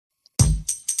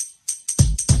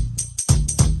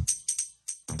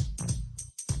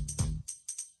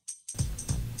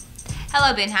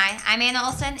Hello Boone High, I'm Anna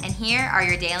Olson, and here are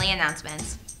your daily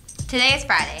announcements. Today is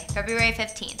Friday, February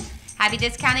 15th. Happy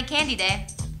Discounted Candy Day.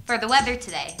 For the weather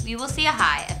today, we will see a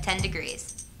high of 10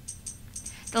 degrees.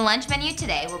 The lunch menu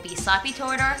today will be sloppy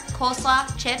tortilla,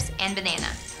 coleslaw, chips, and banana.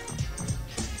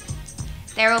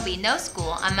 There will be no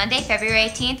school on Monday, February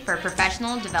 18th for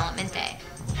Professional Development Day.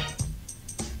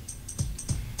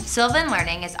 Sylvan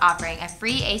Learning is offering a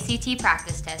free ACT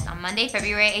practice test on Monday,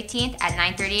 February 18th at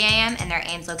 9:30 a.m. in their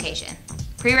Ames location.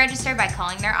 Pre-register by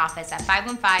calling their office at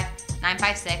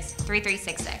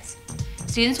 515-956-3366.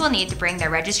 Students will need to bring their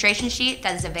registration sheet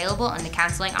that is available in the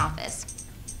counseling office.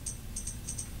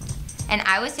 An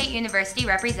Iowa State University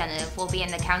representative will be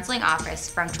in the counseling office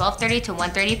from 12:30 to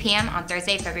 1:30 p.m. on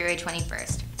Thursday, February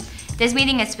 21st. This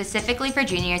meeting is specifically for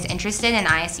juniors interested in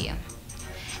ISU.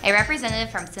 A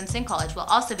representative from Simpson College will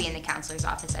also be in the counselor's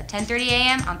office at 10:30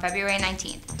 a.m. on February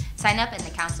 19th. Sign up in the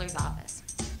counselor's office.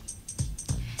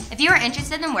 If you are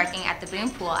interested in working at the Boone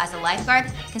Pool as a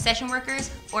lifeguard, concession workers,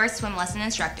 or swim lesson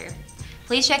instructor,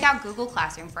 please check out Google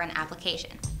Classroom for an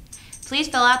application. Please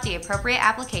fill out the appropriate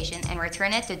application and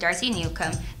return it to Darcy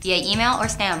Newcomb via email or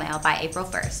snail mail by April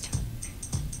 1st.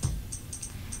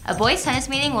 A boys tennis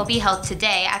meeting will be held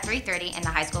today at 3:30 in the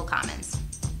high school commons.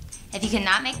 If you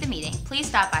cannot make the meeting, please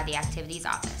stop by the activities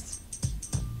office.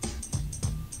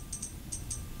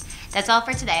 That's all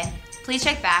for today. Please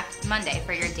check back Monday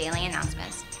for your daily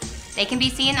announcements. They can be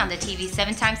seen on the TV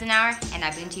 7 times an hour and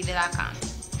at BooneTV.com.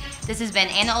 This has been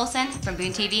Anna Olson from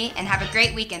Boone TV, and have a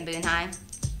great weekend, Boone High.